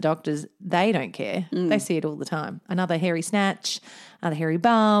nurses and the doctors, they don't care. They see it all the time. Another hairy snatch, another hairy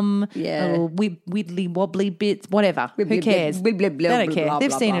bum, a little widdly wobbly bits, whatever. Who cares? They don't care.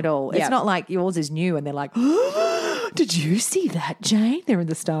 They've seen it all. It's not like yours is new and they're like, did you see that, Jane? They're in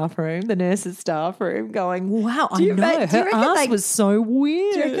the staff room, the nurses' staff room, going, wow, I know. Her ass was so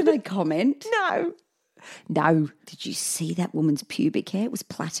weird. Do you reckon they comment? No. Did you see that woman's pubic hair? It was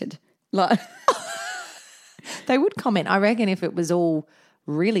plaited. Like they would comment. I reckon if it was all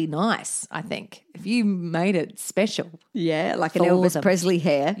really nice, I think. If you made it special. Yeah, like an Elvis Presley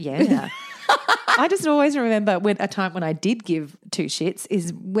hair. Yeah. I just always remember a time when I did give two shits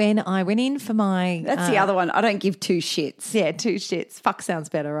is when I went in for my... That's the other one. I don't give two shits. Yeah, two shits. Fuck sounds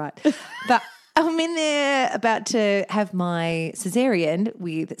better, right? But I'm in there about to have my cesarean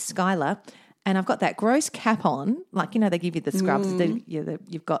with Skylar. And I've got that gross cap on, like, they give you the scrubs.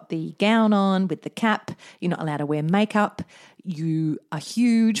 You've got the gown on with the cap. You're not allowed to wear makeup. You are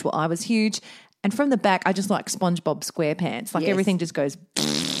huge. Well, I was huge. And from the back, I just like SpongeBob SquarePants. Like everything just goes.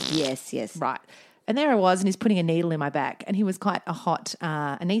 Yes. Right. And there I was, and he's putting a needle in my back. And he was quite a hot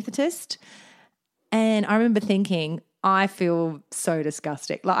anaesthetist. And I remember thinking, I feel so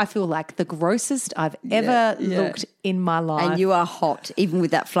disgusting. Like I feel like the grossest I've ever looked in my life. And you are hot, even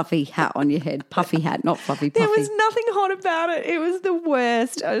with that fluffy hat on your head. Puffy hat, not fluffy, puffy. There was nothing hot about it. It was the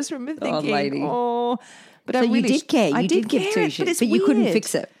worst. I just remember thinking, but so I really you did care. You did give two shits, but you couldn't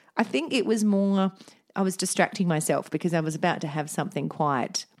fix it. I think it was more, I was distracting myself because I was about to have something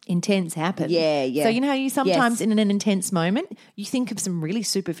quite intense happen. Yeah. So you sometimes in an intense moment, you think of some really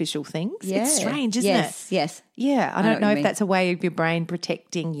superficial things. Yeah. It's strange, isn't it? Yes. Yeah. I don't know if that's a way of your brain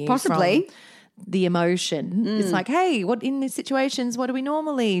protecting you possibly from the emotion. It's like, hey, what in these situations, what do we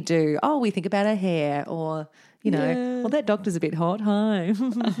normally do? Oh, we think about our hair or, well, that doctor's a bit hot. Hi.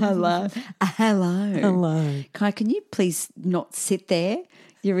 Hello. Kai, can you please not sit there?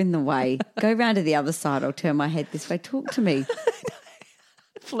 You're in the way. Go round to the other side. I'll turn my head this way. Talk to me.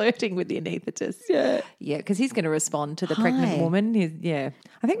 Flirting with the anaesthetist. Yeah. Yeah, because he's going to respond to the pregnant woman.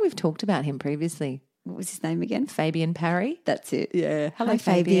 I think we've talked about him previously. What was his name again? Fabian Parry. That's it. Yeah. Hello,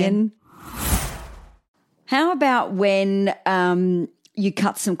 Fabian. How about when you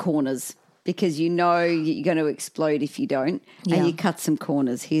cut some corners? Because you're going to explode if you don't, and you cut some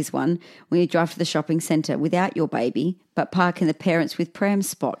corners. Here's one. When you drive to the shopping centre without your baby, but park in the parents with pram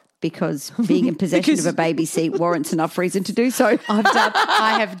spot because being in possession of a baby seat warrants enough reason to do so.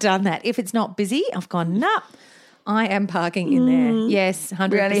 I have done that. If it's not busy, I've gone, nah, I am parking in there. Yes,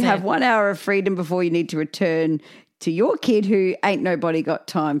 100%. We only have 1 hour of freedom before you need to return to your kid who ain't nobody got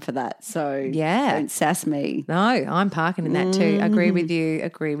time for that. So don't sass me. No, I'm parking in that too. Agree with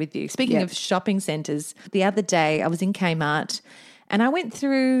you. Speaking of shopping centres, the other day I was in Kmart and I went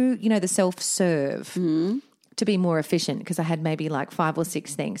through, the self-serve to be more efficient because I had maybe like 5 or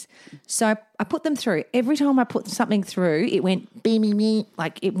 6 things. So I put them through. Every time I put something through, it went beep, beep, beep,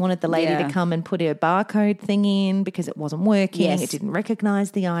 like it wanted the lady to come and put a barcode thing in because it wasn't working. Yes. It didn't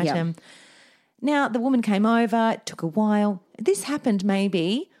recognize the item. Now, the woman came over. It took a while. This happened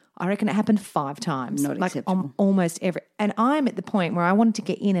I reckon it happened 5 times. Not like acceptable. Almost every. And I'm at the point where I wanted to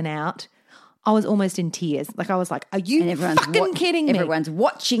get in and out. I was almost in tears. Like I was like, are you fucking kidding me? Everyone's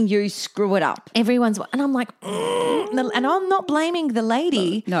watching you screw it up. And I'm like, and I'm not blaming the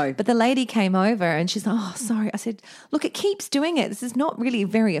lady. No. But the lady came over and she's like, oh, sorry. I said, look, it keeps doing it. This is not really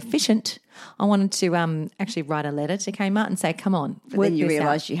very efficient. I wanted to actually write a letter to Kmart and say, come on. But then you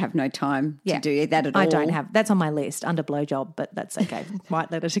realise you have no time to do that at all. I don't have. That's on my list under blowjob, but that's okay. Write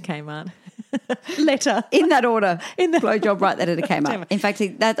letter to Kmart. Letter. In that order. Blowjob, write letter to Kmart. In fact,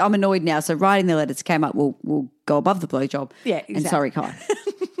 I'm annoyed now. So writing the letter to Kmart will go above the blowjob. Yeah, exactly. And sorry, Kai.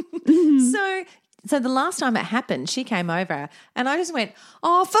 So the last time it happened, she came over and I just went,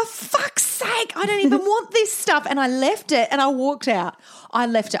 oh, for fuck's sake, I don't even want this stuff. And I left it and I walked out. I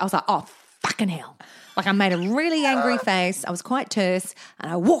left it. I was like, oh, fucking hell. Like I made a really angry face. I was quite terse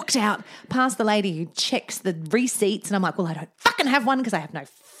and I walked out past the lady who checks the receipts and I'm like, well, I don't fucking have one because I have no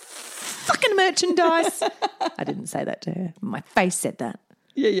fucking merchandise. I didn't say that to her. My face said that.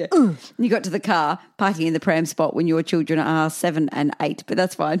 Yeah. You got to the car, parking in the pram spot when your children are 7 and 8, but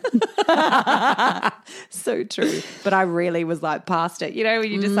that's fine. So true. But I really was like past it. You know,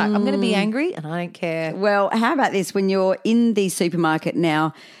 when you're just like, I'm going to be angry and I don't care. Well, how about this? When you're in the supermarket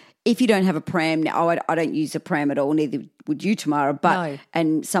now, if you don't have a pram now, I don't use a pram at all, neither would you, Tamara, but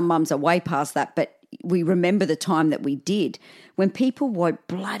and some mums are way past that, but we remember the time that we did when people won't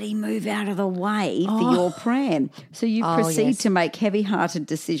bloody move out of the way for your pram. So you proceed to make heavy-hearted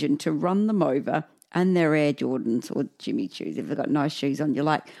decision to run them over and their Air Jordans or Jimmy Choos, if they've got nice shoes on. You're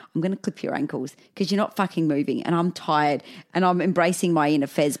like, I'm going to clip your ankles because you're not fucking moving and I'm tired and I'm embracing my inner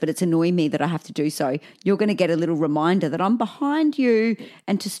Fez, but it's annoying me that I have to do so. You're going to get a little reminder that I'm behind you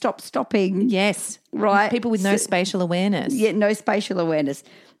and to stop stopping. Yes. Right. People with no spatial awareness. Yeah, no spatial awareness.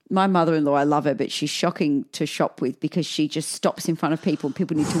 My mother-in-law, I love her, but she's shocking to shop with because she just stops in front of people and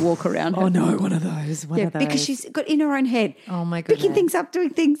people need to walk around her. Oh, no, one of those. Because she's got in her own head. Oh, my goodness. Picking things up, doing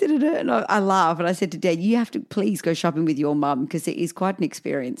things. And I laugh. And I said to Dad, you have to please go shopping with your mum because it is quite an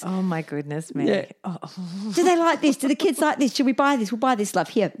experience. Oh, my goodness, man. Yeah. Oh. Do they like this? Do the kids like this? Should we buy this? We'll buy this, love.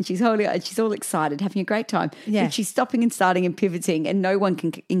 Here. And she's holding it and she's all excited, having a great time. Yeah. And she's stopping and starting and pivoting and no one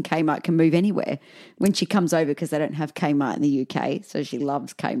in Kmart can move anywhere when she comes over because they don't have Kmart in the UK. So she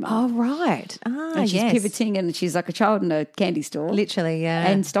loves Kmart. Oh, right. And she's pivoting and she's like a child in a candy store. Literally, yeah.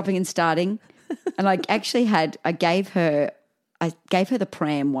 And stopping and starting. And I actually I gave her the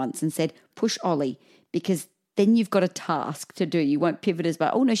pram once and said, push Ollie because then you've got a task to do. You won't pivot as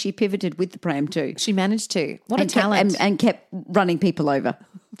well. Oh, no, she pivoted with the pram too. She managed to. What a And talent. and kept running people over.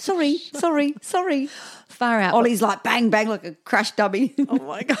 Sorry. Far out. Ollie's like bang, bang, like a crash dummy. Oh,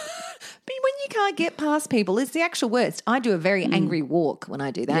 my God. But when you can't get past people, it's the actual worst. I do a very angry walk when I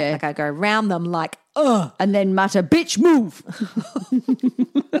do that. Yeah. Like I go around them like, ugh. And then mutter, bitch, move.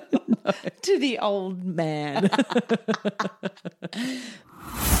 To the old man.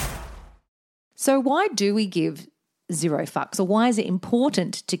 So why do we give 0 fucks, or why is it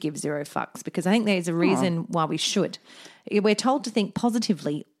important to give 0 fucks? Because I think there's a reason why we should. We're told to think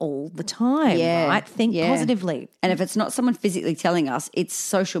positively all the time, right? Think positively. And if it's not someone physically telling us, it's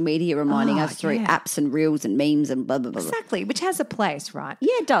social media reminding us through apps and reels and memes and blah, blah, blah. Exactly, which has a place, right?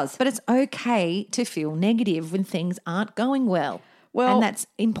 Yeah, it does. But it's okay to feel negative when things aren't going well. And that's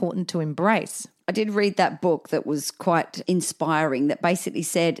important to embrace. I did read that book that was quite inspiring that basically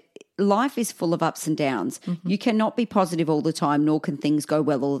said life is full of ups and downs. Mm-hmm. You cannot be positive all the time, nor can things go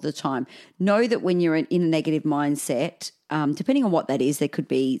well all the time. Know that when you're in a negative mindset, depending on what that is, there could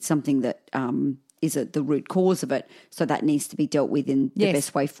be something that is the root cause of it. So that needs to be dealt with in the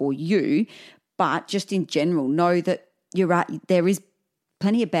best way for you. But just in general, know that you're right. There is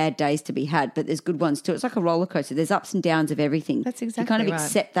plenty of bad days to be had, but there's good ones too. It's like a roller coaster. There's ups and downs of everything. That's exactly You kind of right.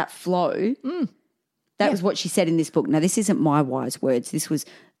 accept that flow. That was what she said in this book. Now, this isn't my wise words. This was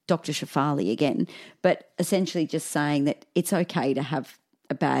Dr. Shafali again, but essentially just saying that it's okay to have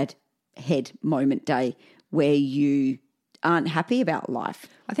a bad head moment day where you aren't happy about life.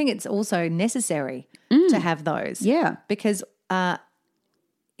 I think it's also necessary to have those. Yeah. Because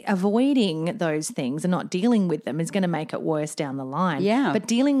avoiding those things and not dealing with them is going to make it worse down the line. Yeah. But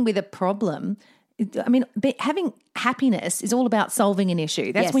dealing with a problem, I mean, having happiness is all about solving an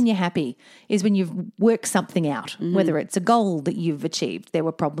issue. That's when you're happy, is when you've worked something out, whether it's a goal that you've achieved. There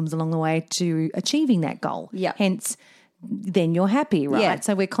were problems along the way to achieving that goal. Yeah. Hence, then you're happy, right? Yeah.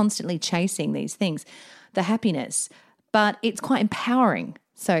 So we're constantly chasing these things. the happiness, but it's quite empowering.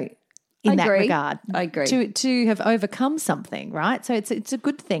 So in I that agree. regard, I agree. to have overcome something, right? So it's a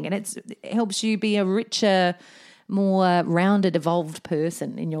good thing, and it helps you be a richer, more rounded, evolved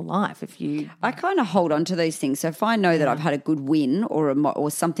person in your life. If you, I kind of hold on to those things. So if I know that I've had a good win or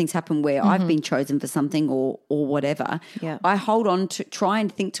something's happened where I've been chosen for something or whatever, Yeah. I hold on to try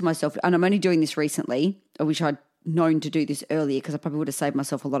and think to myself, and I'm only doing this recently. I wish I'd known to do this earlier because I probably would have saved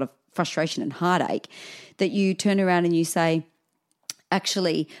myself a lot of frustration and heartache, that you turn around and you say,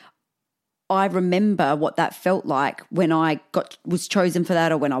 actually, I remember what that felt like when I was chosen for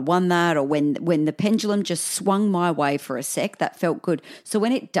that, or when I won that, or when the pendulum just swung my way for a sec. That felt good. So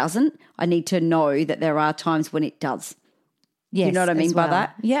when it doesn't, I need to know that there are times when it does. yes, You know what I mean as by well.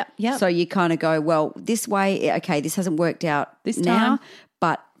 that? Yep. So you kind of go, well, this way, okay, this hasn't worked out This now, time.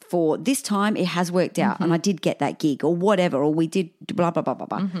 but for this time it has worked out, and I did get that gig or whatever, or we did blah, blah, blah, blah,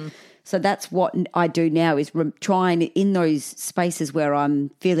 blah. So that's what I do now, is trying in those spaces where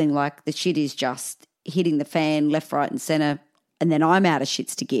I'm feeling like the shit is just hitting the fan left, right and centre, and then I'm out of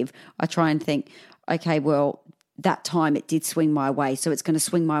shits to give. I try and think, okay, well, that time it did swing my way, so it's going to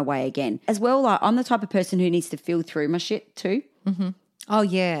swing my way again. As well, I'm the type of person who needs to feel through my shit too. Oh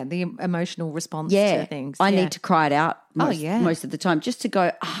yeah, the emotional response Yeah, to things. I Yeah. need to cry it out most of the time, just to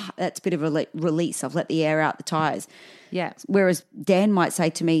go, that's a bit of a release. I've let the air out the tires. Yeah. Whereas Dan might say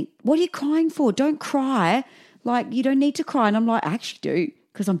to me, what are you crying for? Don't cry. Like, you don't need to cry. And I'm like, I actually do,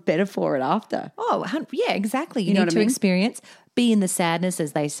 because I'm better for it after. Oh, yeah, exactly. You know need what I to mean? experience, be in the sadness,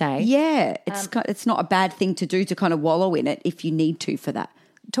 as they say. Yeah, it's not a bad thing to do, to kind of wallow in it if you need to for that.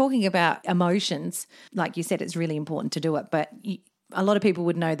 Talking about emotions, like you said, it's really important to do it. But a lot of people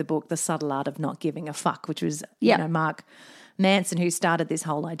would know the book, The Subtle Art of Not Giving a Fuck, which was Mark Manson who started this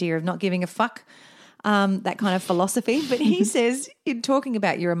whole idea of not giving a fuck, that kind of philosophy. But he says, in talking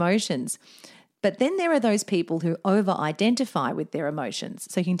about your emotions, but then there are those people who over-identify with their emotions,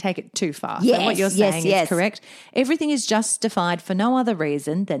 so you can take it too far. So what you're saying is correct. Everything is justified for no other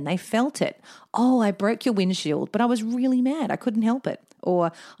reason than they felt it. Oh, I broke your windshield, but I was really mad. I couldn't help it.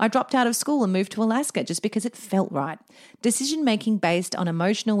 Or I dropped out of school and moved to Alaska just because it felt right. Decision-making based on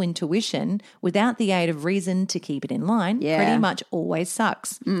emotional intuition without the aid of reason to keep it in line pretty much always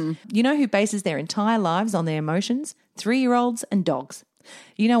sucks. You know who bases their entire lives on their emotions? 3-year-olds and dogs.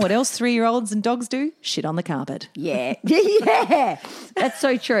 You know what else 3-year-olds and dogs do? Shit on the carpet. Yeah. Yeah. That's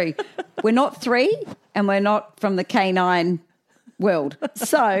so true. We're not 3 and we're not from the canine world.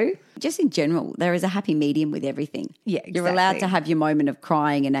 So just in general, there is a happy medium with everything. Yeah, You're allowed to have your moment of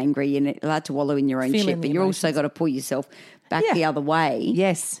crying and angry, and allowed to wallow in your own Feeling shit, but the you're also got to pull yourself back the other way.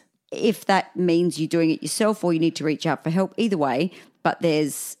 Yes. If that means you're doing it yourself or you need to reach out for help, either way, but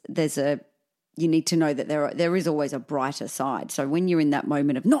there's you need to know that there is always a brighter side. So when you're in that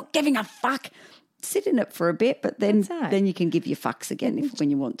moment of not giving a fuck, sit in it for a bit, but then you can give your fucks again when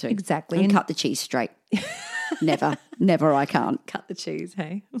you want to. Exactly. And cut the cheese straight. Never I can't. Cut the cheese,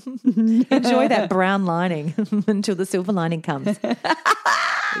 hey? Enjoy that brown lining until the silver lining comes.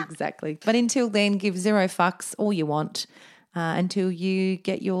 Exactly. But until then, give 0 fucks all you want until you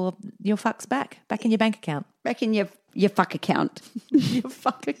get your fucks back in your bank account. Back in your fuck account. Your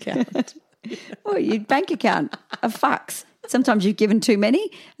fuck account. Well, your bank account of fucks. Sometimes you've given too many,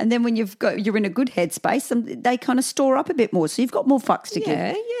 and then when you're in a good headspace, they kind of store up a bit more. So you've got more fucks to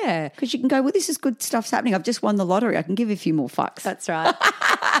give. Yeah. Because you can go, well, this is good stuff's happening. I've just won the lottery. I can give a few more fucks. That's right.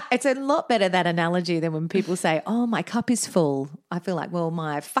 It's a lot better, that analogy, than when people say, oh, my cup is full. I feel like, well,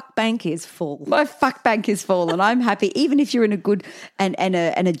 my fuck bank is full. My fuck bank is full, and I'm happy. Even if you're in a good and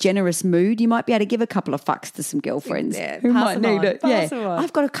a generous mood, you might be able to give a couple of fucks to some girlfriends who might need it. Pass them on.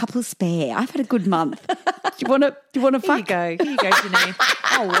 I've got a couple spare. I've had a good month. Do you want to fuck? Here you go, Janine.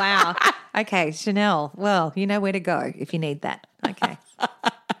 Oh, wow. Okay, Chanel. Well, you know where to go if you need that. Okay.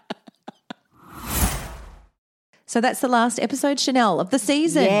 So that's the last episode, Chanel, of the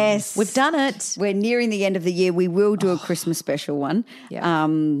season. Yes. We've done it. We're nearing the end of the year. We will do a Christmas special one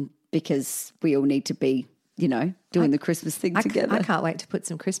because we all need to be, doing the Christmas thing together. I can't wait to put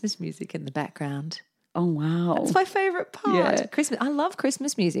some Christmas music in the background. Oh, wow. That's my favourite part. Yeah. Christmas. I love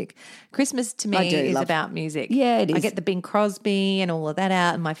Christmas music. Christmas to me is about music. Yeah, it is. I get the Bing Crosby and all of that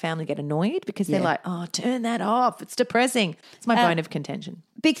out, and my family get annoyed because they're like, oh, turn that off. It's depressing. It's my bone of contention.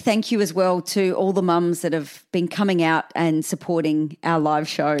 Big thank you as well to all the mums that have been coming out and supporting our live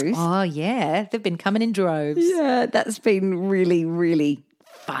shows. Oh, yeah. They've been coming in droves. Yeah, that's been really, really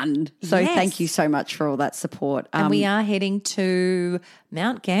fun. So Yes. thank you so much for all that support. And we are heading to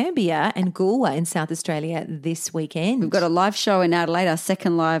Mount Gambier and Goolwa in South Australia this weekend. We've got a live show in Adelaide, our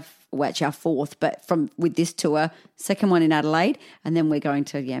second live watch our fourth, but with this tour, second one in Adelaide, and then we're going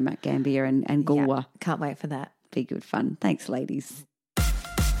to Mount Gambier and Goolwa. Can't wait for that. Be good fun. Thanks, ladies.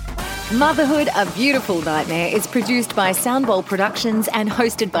 Motherhood, A Beautiful Nightmare is produced by Soundbowl Productions and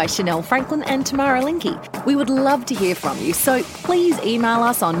hosted by Chanel Franklin and Tamara Linky. We would love to hear from you, so please email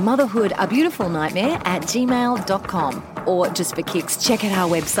us on motherhoodabeautifulnightmare@gmail.com. Or just for kicks, check out our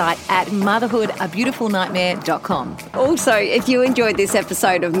website at motherhoodabeautifulnightmare.com. Also, if you enjoyed this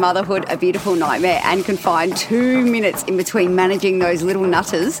episode of Motherhood, A Beautiful Nightmare and can find 2 minutes in between managing those little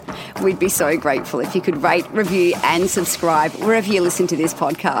nutters, we'd be so grateful if you could rate, review and subscribe wherever you listen to this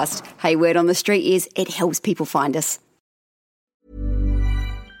podcast. Hey, word on the street is it helps people find us.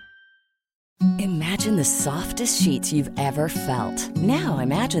 Imagine the softest sheets you've ever felt. Now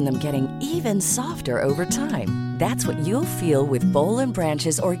imagine them getting even softer over time. That's what you'll feel with Boll &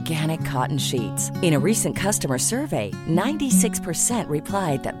 Branch's organic cotton sheets. In a recent customer survey, 96%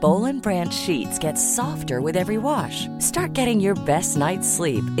 replied that Boll & Branch sheets get softer with every wash. Start getting your best night's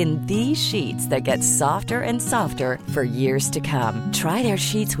sleep in these sheets that get softer and softer for years to come. Try their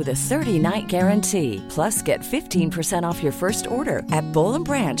sheets with a 30-night guarantee. Plus, get 15% off your first order at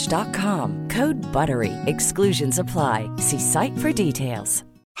bollandbranch.com. Code BUTTERY. Exclusions apply. See site for details.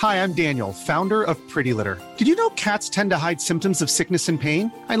 Hi, I'm Daniel, founder of Pretty Litter. Did you know cats tend to hide symptoms of sickness and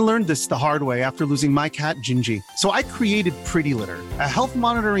pain? I learned this the hard way after losing my cat, Gingy. So I created Pretty Litter, a health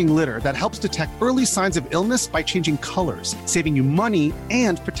monitoring litter that helps detect early signs of illness by changing colors, saving you money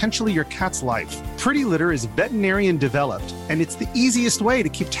and potentially your cat's life. Pretty Litter is veterinarian developed, and it's the easiest way to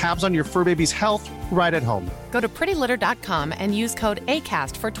keep tabs on your fur baby's health right at home. Go to prettylitter.com and use code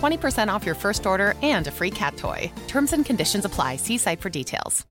ACAST for 20% off your first order and a free cat toy. Terms and conditions apply. See site for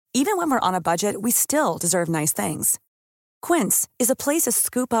details. Even when we're on a budget, we still deserve nice things. Quince is a place to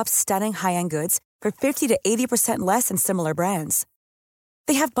scoop up stunning high-end goods for 50 to 80% less than similar brands.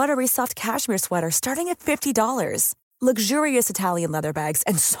 They have buttery soft cashmere sweaters starting at $50, luxurious Italian leather bags,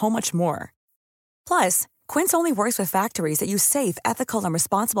 and so much more. Plus, Quince only works with factories that use safe, ethical, and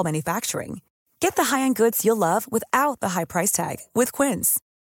responsible manufacturing. Get the high-end goods you'll love without the high price tag with Quince.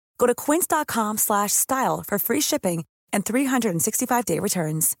 Go to quince.com/style for free shipping and 365-day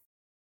returns.